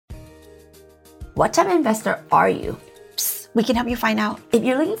What type of investor are you? We can help you find out. If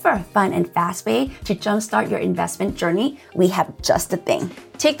you're looking for a fun and fast way to jumpstart your investment journey, we have just the thing.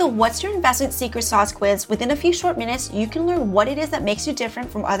 Take the What's Your Investment Secret Sauce quiz. Within a few short minutes, you can learn what it is that makes you different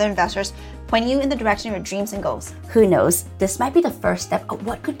from other investors, pointing you in the direction of your dreams and goals. Who knows? This might be the first step of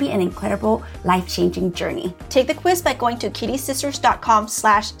what could be an incredible, life-changing journey. Take the quiz by going to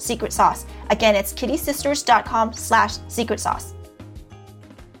kittysisters.com/secret sauce. Again, it's kittysisters.com/secret sauce.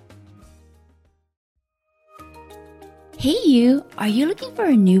 Hey you, are you looking for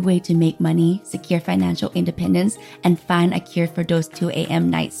a new way to make money, secure financial independence, and find a cure for those 2 a.m.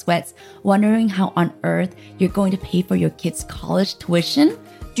 night sweats, wondering how on earth you're going to pay for your kids' college tuition?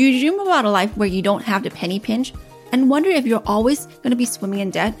 Do you dream about a life where you don't have to penny pinch and wonder if you're always going to be swimming in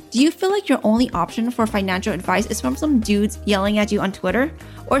debt? Do you feel like your only option for financial advice is from some dudes yelling at you on Twitter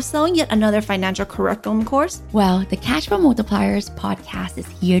or selling yet another financial curriculum course? Well, the Cashflow Multipliers podcast is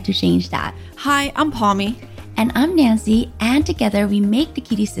here to change that. Hi, I'm Palmy. And I'm Nancy, and together we make the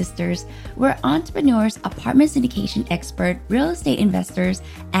Kitty Sisters. We're entrepreneurs, apartment syndication expert, real estate investors,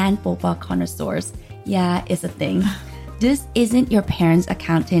 and boba connoisseurs. Yeah, it's a thing. This isn't your parents'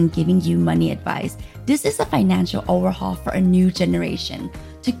 accountant giving you money advice. This is a financial overhaul for a new generation.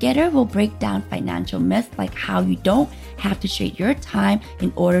 Together, we'll break down financial myths like how you don't have to trade your time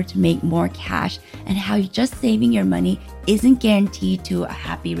in order to make more cash, and how just saving your money isn't guaranteed to a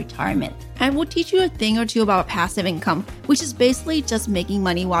happy retirement. And we'll teach you a thing or two about passive income, which is basically just making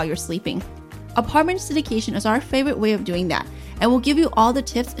money while you're sleeping. Apartment syndication is our favorite way of doing that, and we'll give you all the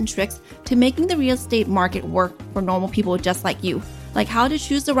tips and tricks to making the real estate market work for normal people just like you, like how to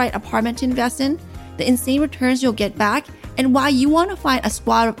choose the right apartment to invest in, the insane returns you'll get back, and why you want to find a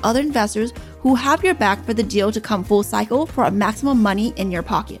squad of other investors who have your back for the deal to come full cycle for a maximum money in your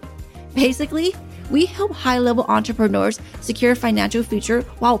pocket. Basically, we help high-level entrepreneurs secure a financial future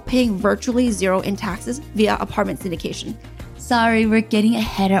while paying virtually zero in taxes via apartment syndication. Sorry, we're getting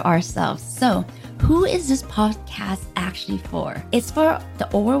ahead of ourselves. So, who is this podcast actually for? It's for the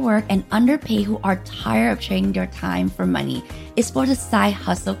overworked and underpaid who are tired of trading their time for money. It's for the side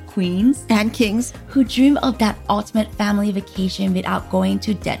hustle queens and kings who dream of that ultimate family vacation without going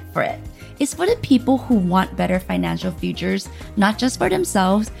to debt for it. It's for the people who want better financial futures, not just for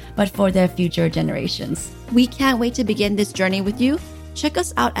themselves, but for their future generations. We can't wait to begin this journey with you. Check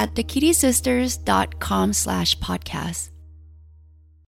us out at thekittysisters.com/podcast.